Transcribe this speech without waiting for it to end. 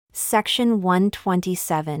Section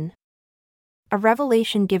 127. A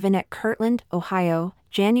revelation given at Kirtland, Ohio,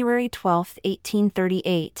 January 12,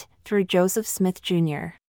 1838, through Joseph Smith,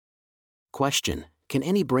 Jr. Question: Can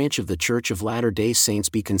any branch of the Church of Latter-day Saints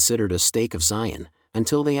be considered a stake of Zion,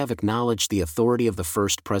 until they have acknowledged the authority of the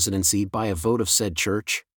First Presidency by a vote of said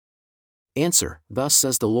Church? Answer: Thus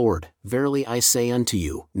says the Lord, verily I say unto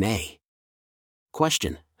you, Nay.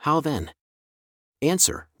 Question: How then?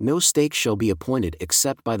 Answer: No stake shall be appointed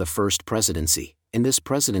except by the First Presidency, and this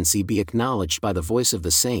Presidency be acknowledged by the voice of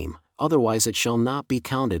the same, otherwise it shall not be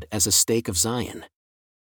counted as a stake of Zion.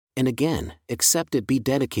 And again, except it be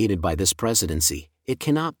dedicated by this Presidency, it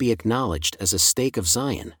cannot be acknowledged as a stake of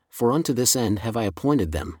Zion, for unto this end have I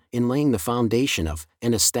appointed them, in laying the foundation of,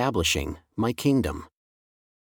 and establishing, my kingdom.